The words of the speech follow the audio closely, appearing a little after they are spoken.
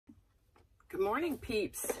Good morning,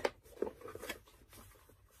 peeps.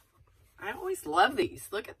 I always love these.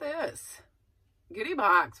 Look at this. Goodie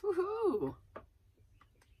Box. Woohoo!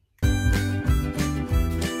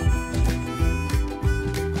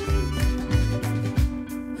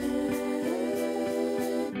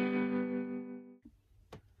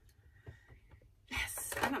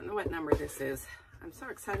 Yes, I don't know what number this is. I'm so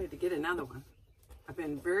excited to get another one. I've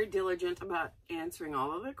been very diligent about answering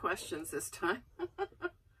all of the questions this time.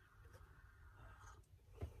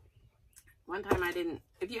 One time I didn't.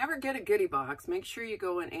 If you ever get a goodie box, make sure you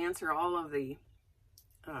go and answer all of the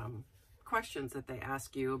questions that they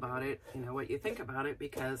ask you about it, you know, what you think about it,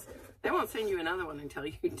 because they won't send you another one until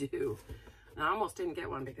you do. And I almost didn't get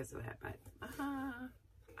one because of that, but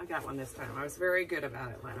I got one this time. I was very good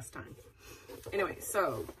about it last time. Anyway,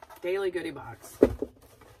 so daily goodie box.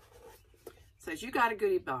 Says, you got a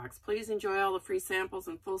goodie box. Please enjoy all the free samples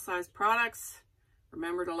and full-size products.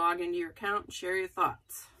 Remember to log into your account and share your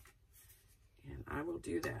thoughts. And I will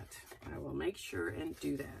do that. I will make sure and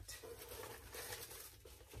do that.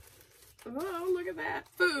 Oh, look at that.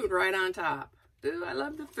 Food right on top. Ooh, I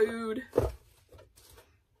love the food.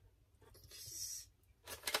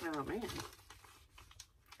 Oh, man.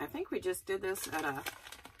 I think we just did this at a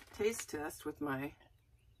taste test with my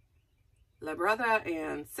La Brother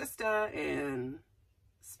and Sister and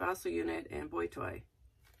Spousal Unit and Boy Toy.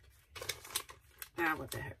 Ah,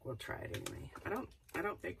 what the heck, we'll try it anyway. I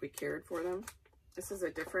don't think we cared for them. This is a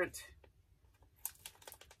different,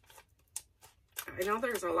 I know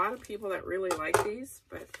there's a lot of people that really like these,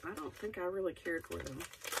 but I don't think I really cared for them.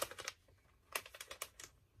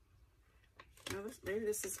 Now maybe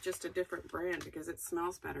this is just a different brand because it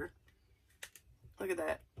smells better. Look at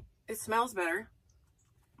that. It smells better.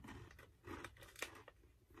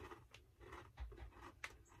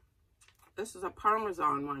 This is a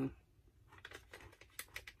Parmesan one.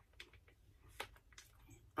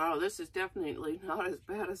 Oh, this is definitely not as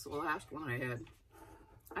bad as the last one I had.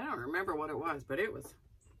 I don't remember what it was, but it was,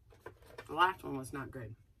 the last one was not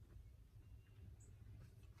good.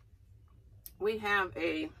 We have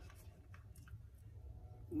a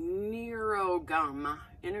Neuro gum,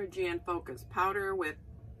 energy and focus powder with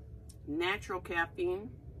natural caffeine,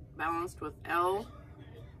 balanced with L-theanine,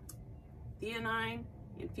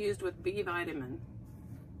 infused with B vitamin.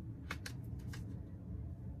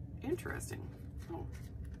 Interesting. Oh.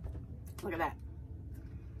 Look at that.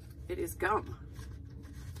 It is gum.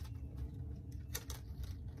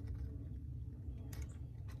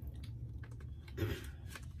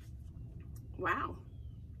 Wow.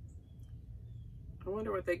 I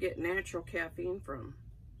wonder what they get natural caffeine from.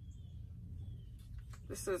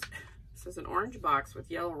 This is an orange box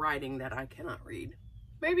with yellow writing that I cannot read.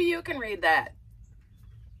 Maybe you can read that.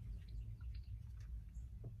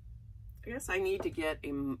 I guess I need to get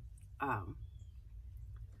a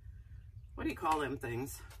what do you call them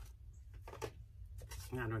things?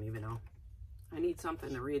 I don't even know. I need something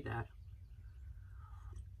to read that.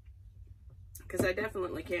 Because I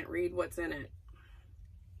definitely can't read what's in it.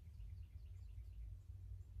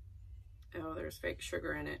 Oh, there's fake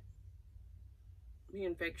sugar in it. Me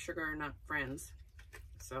and fake sugar are not friends.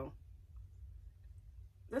 So,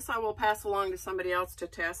 this I will pass along to somebody else to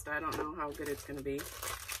test. I don't know how good it's going to be.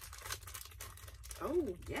 Oh,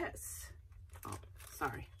 yes. Oh,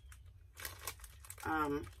 sorry.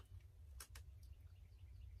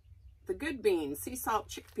 The Good Beans, sea salt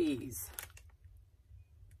chickpeas.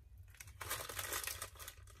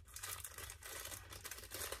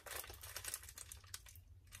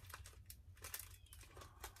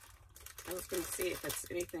 I was going to see if it's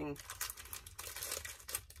anything.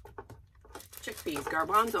 Chickpeas,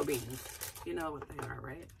 garbanzo beans. You know what they are,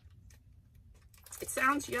 right? It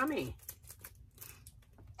sounds yummy.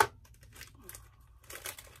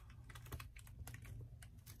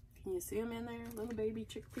 Can you see them in there? Little baby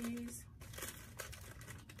chickpeas.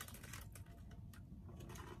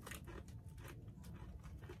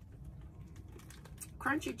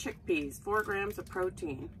 Crunchy chickpeas, 4 grams of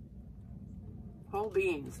protein. Whole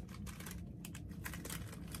beans.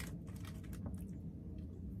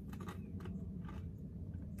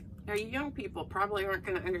 Now, you young people probably aren't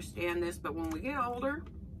going to understand this, but when we get older,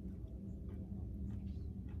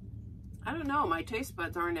 I don't know, my taste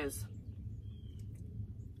buds aren't as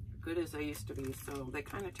good as they used to be, so they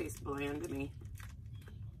kind of taste bland to me.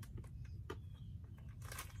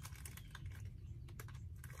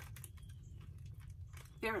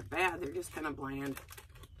 They aren't bad, they're just kind of bland.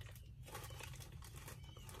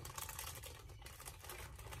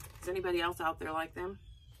 Is anybody else out there like them?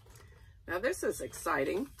 Now this is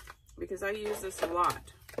exciting because I use this a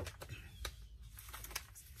lot.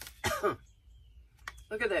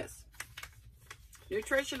 Look at this.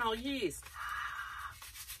 Nutritional yeast.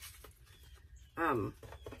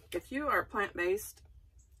 If you are plant-based,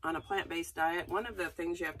 on a plant-based diet, one of the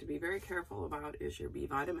things you have to be very careful about is your B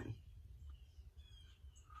vitamin.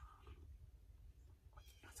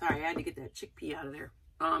 Sorry, I had to get that chickpea out of there.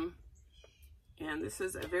 And this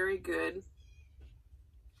is a very good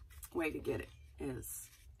way to get it, is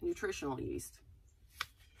nutritional yeast.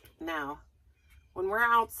 Now, when we're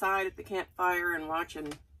outside at the campfire and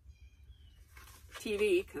watching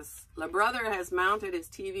TV, because my brother has mounted his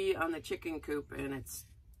TV on the chicken coop, and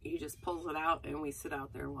he just pulls it out and we sit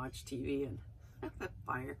out there and watch TV and have the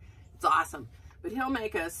fire. It's awesome. But he'll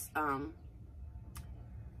make us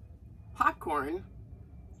popcorn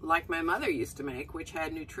like my mother used to make, which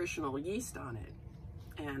had nutritional yeast on it.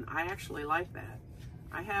 And I actually like that.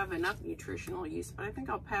 I have enough nutritional yeast, but I think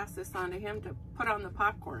I'll pass this on to him to put on the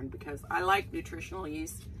popcorn because I like nutritional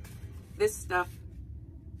yeast. This stuff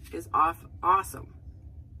is awesome.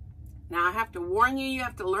 Now I have to warn you, you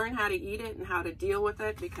have to learn how to eat it and how to deal with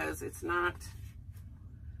it because it's not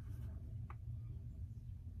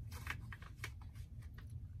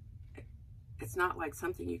like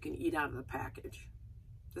something you can eat out of the package.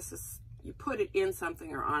 This is, you put it in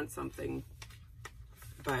something or on something.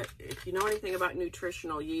 But if you know anything about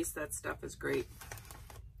nutritional yeast, that stuff is great.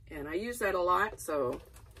 And I use that a lot, so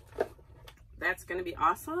that's going to be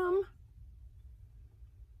awesome.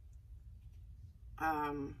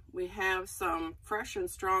 We have some fresh and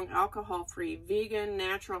strong alcohol-free vegan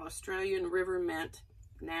natural Australian river mint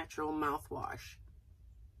natural mouthwash.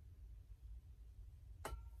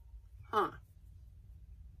 Huh.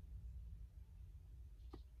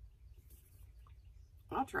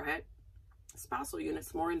 I'll try it. Spousal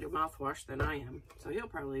unit's more into mouthwash than I am, so he'll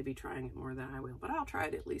probably be trying it more than I will, but I'll try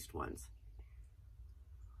it at least once.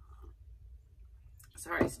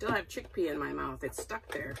 Sorry, I still have chickpea in my mouth. It's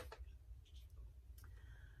stuck there.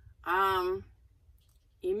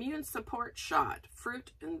 Immune support shot,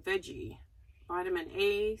 fruit and veggie, vitamin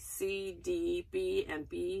A, C, D, B, and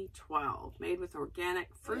B12, made with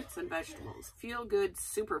organic fruits and vegetables. FeelGood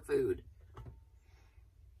superfood.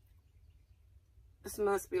 This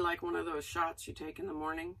must be like one of those shots you take in the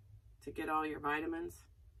morning to get all your vitamins.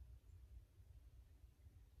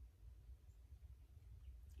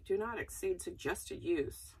 Do not exceed suggested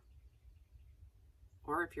use.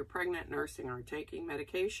 Or if you're pregnant, nursing, or taking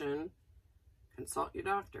medication, consult your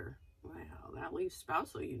doctor. Well, that leaves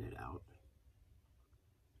spousal unit out.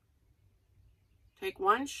 Take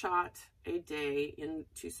 1 shot a day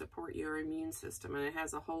to support your immune system, and it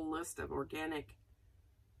has a whole list of organic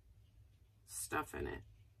stuff in it.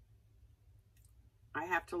 I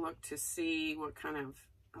have to look to see what kind of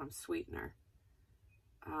sweetener.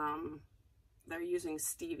 They're using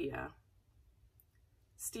stevia.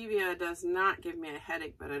 Stevia does not give me a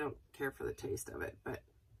headache, but I don't care for the taste of it. But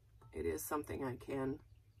it is something I can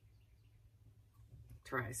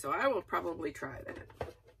try. So I will probably try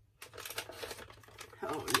that.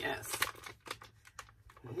 Oh, yes.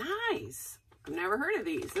 Nice. I've never heard of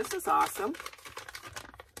these. This is awesome.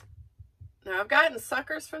 Now, I've gotten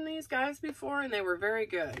suckers from these guys before, and they were very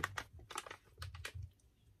good.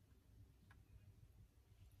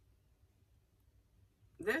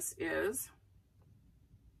 This is,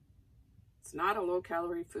 it's not a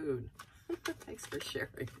low-calorie food. Thanks for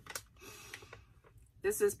sharing.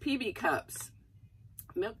 This is PB cups,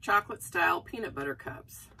 milk chocolate style peanut butter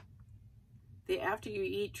cups. The after you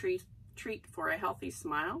eat treat for a healthy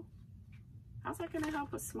smile. How's that going to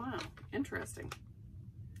help us smile? Interesting.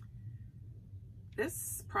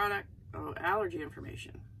 This product, oh, allergy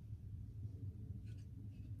information.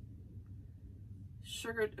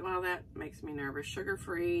 Sugar, well, that makes me nervous.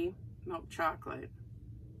 Sugar-free milk chocolate.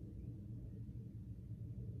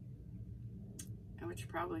 Which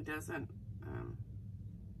probably doesn't,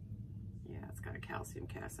 yeah, it's got a calcium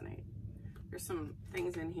caseinate. There's some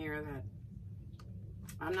things in here that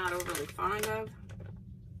I'm not overly fond of.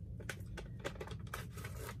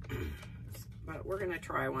 But we're going to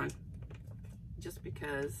try one. Just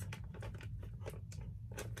because.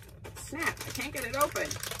 Snap, I can't get it open.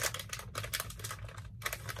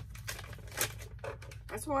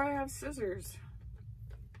 That's why I have scissors.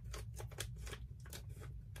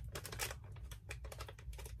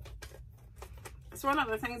 That's one of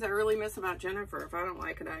the things I really miss about Jennifer. If I don't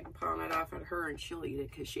like it, I can pawn it off at her and she'll eat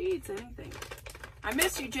it because she eats anything. I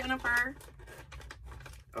miss you, Jennifer.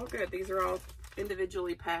 Oh, good. These are all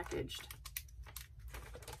individually packaged.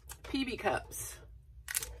 PB cups.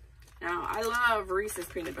 Now, I love Reese's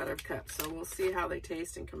peanut butter cups, so we'll see how they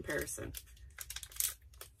taste in comparison.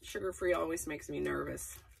 Sugar-free always makes me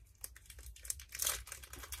nervous.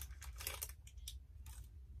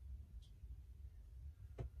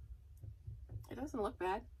 doesn't look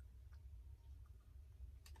bad.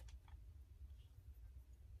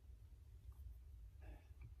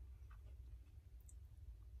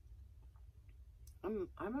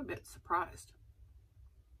 I'm a bit surprised.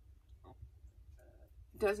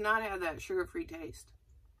 It does not have that sugar-free taste.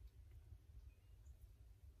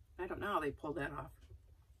 I don't know how they pulled that off.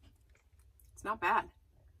 It's not bad.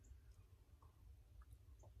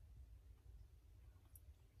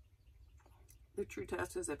 The true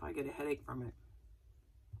test is if I get a headache from it.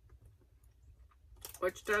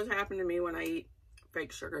 Which does happen to me when I eat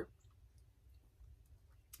fake sugar.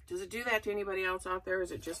 Does it do that to anybody else out there, or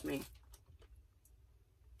is it just me?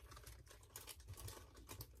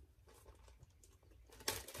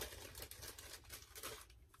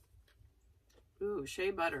 Ooh, Shea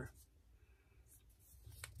butter.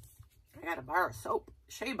 I got a bar of soap.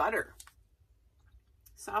 Shea butter.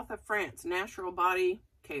 South of France, natural body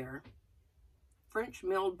care. French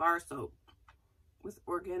milled bar soap with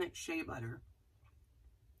organic shea butter.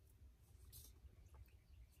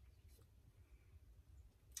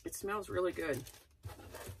 It smells really good.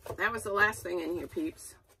 That was the last thing in here,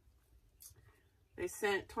 peeps. They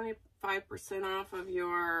sent 25% off of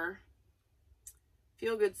your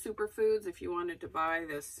FeelGood SuperFoods if you wanted to buy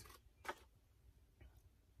this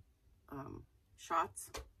shots.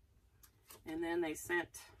 And then they sent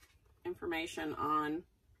information on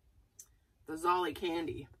the Zolli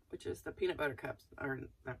candy, which is the peanut butter cups, or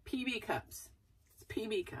the PB cups. It's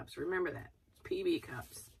PB cups. Remember that. PB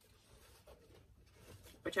cups.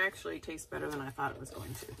 Which actually tastes better than I thought it was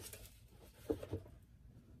going to.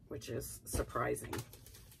 Which is surprising.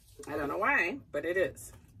 I don't know why, but it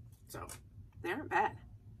is. So, they aren't bad.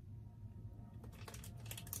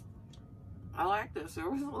 I like this. There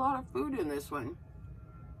was a lot of food in this one.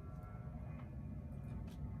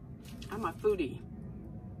 I'm a foodie.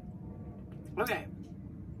 Okay.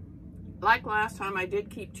 Like last time, I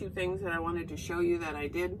did keep 2 things that I wanted to show you that I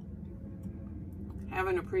did have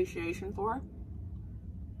an appreciation for.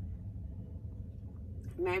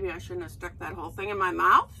 Maybe I shouldn't have stuck that whole thing in my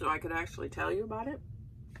mouth so I could actually tell you about it.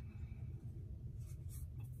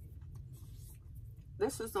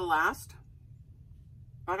 This is the last.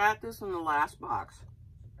 I got this in the last box.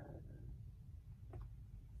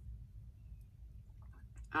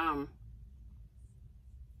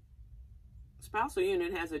 Spousal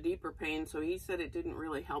unit has a deeper pain, so he said it didn't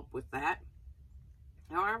really help with that.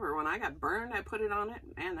 However, when I got burned, I put it on it,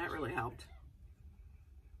 and that really helped.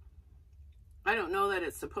 I don't know that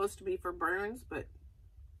it's supposed to be for burns, but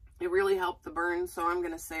it really helped the burns, so I'm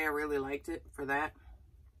going to say I really liked it for that.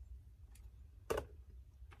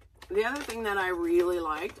 The other thing that I really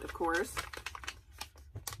liked, of course,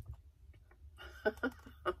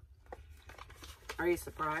 are you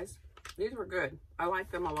surprised? These were good. I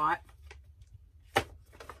like them a lot.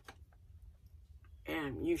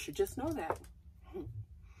 And you should just know that.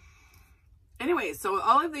 Anyway, so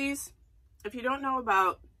all of these, if you don't know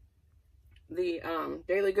about the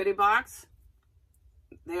Daily Goodie Box,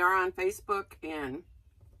 they are on Facebook, and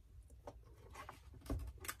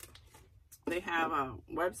they have a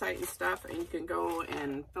website and stuff, and you can go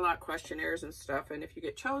and fill out questionnaires and stuff, and if you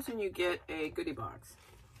get chosen, you get a goodie box.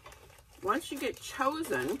 Once you get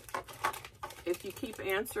chosen, if you keep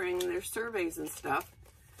answering their surveys and stuff,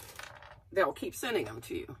 they'll keep sending them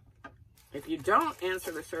to you. If you don't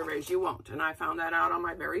answer the surveys, you won't, and I found that out on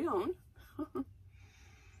my very own.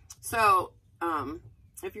 So,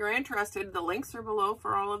 if you're interested, the links are below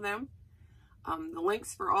for all of them. The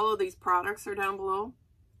links for all of these products are down below.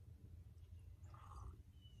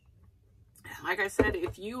 Like I said,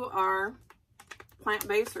 if you are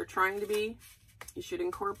plant-based or trying to be, you should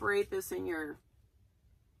incorporate this in your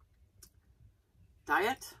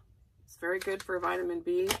diet. It's very good for vitamin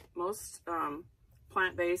B. Most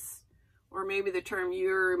plant-based, or maybe the term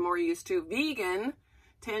you're more used to, vegan,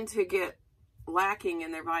 tend to get lacking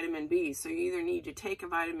in their vitamin B. So you either need to take a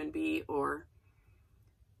vitamin B or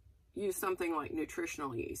use something like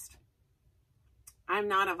Nutritional yeast. I'm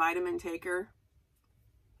not a vitamin taker.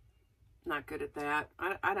 Not good at that.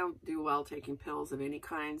 I don't do well taking pills of any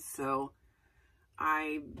kind, so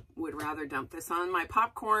I would rather dump this on my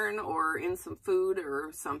popcorn or in some food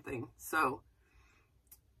or something. So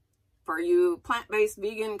for you plant-based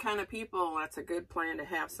vegan kind of people, that's a good plan to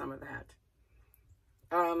have some of that.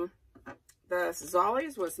 The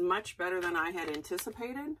Zolli's was much better than I had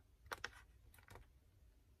anticipated.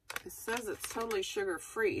 It says it's totally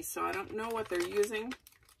sugar-free, so I don't know what they're using.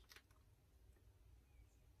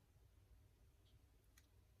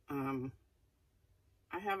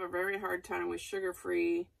 I have a very hard time with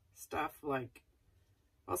sugar-free stuff like,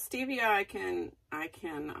 well, stevia I can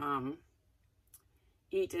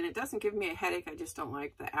eat, and it doesn't give me a headache. I just don't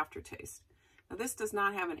like the aftertaste. Now, this does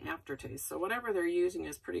not have an aftertaste, so whatever they're using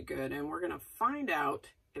is pretty good, and we're going to find out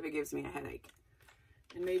if it gives me a headache.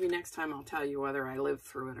 And maybe next time I'll tell you whether I lived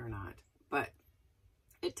through it or not. But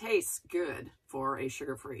it tastes good for a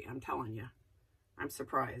sugar-free, I'm telling you. I'm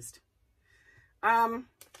surprised.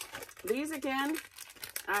 These, again,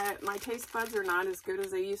 my taste buds are not as good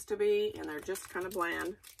as they used to be, and they're just kind of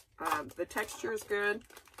bland. The texture is good.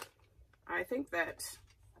 I think that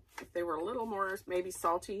if they were a little more maybe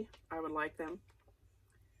salty, I would like them.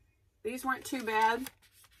 These weren't too bad.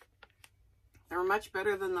 They were much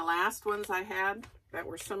better than the last ones I had that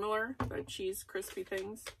were similar, the cheese crispy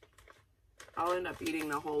things. I'll end up eating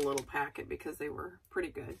the whole little packet because they were pretty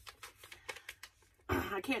good.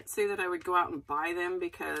 I can't say that I would go out and buy them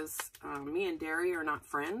because me and dairy are not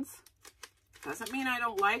friends. Doesn't mean I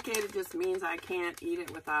don't like it. It just means I can't eat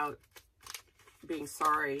it without being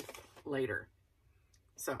sorry later.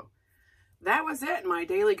 So that was it, my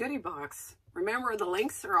daily goodie box. Remember, the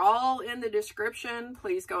links are all in the description.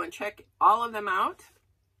 Please go and check all of them out,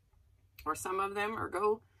 or some of them, or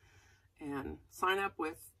go and sign up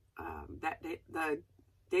with the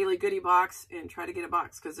daily goodie box and try to get a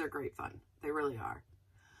box because they're great fun. They really are.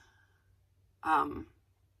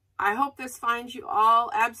 I hope this finds you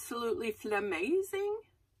all absolutely flamazing.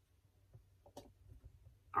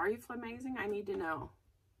 Are you flamazing? I need to know.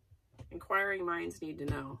 Inquiring minds need to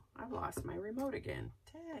know. I've lost my remote again.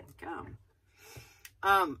 Dadgum.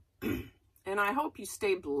 And I hope you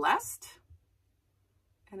stay blessed.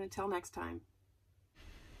 And until next time.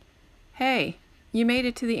 Hey, you made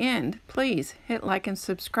it to the end. Please hit like and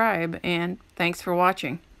subscribe, and thanks for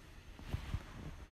watching.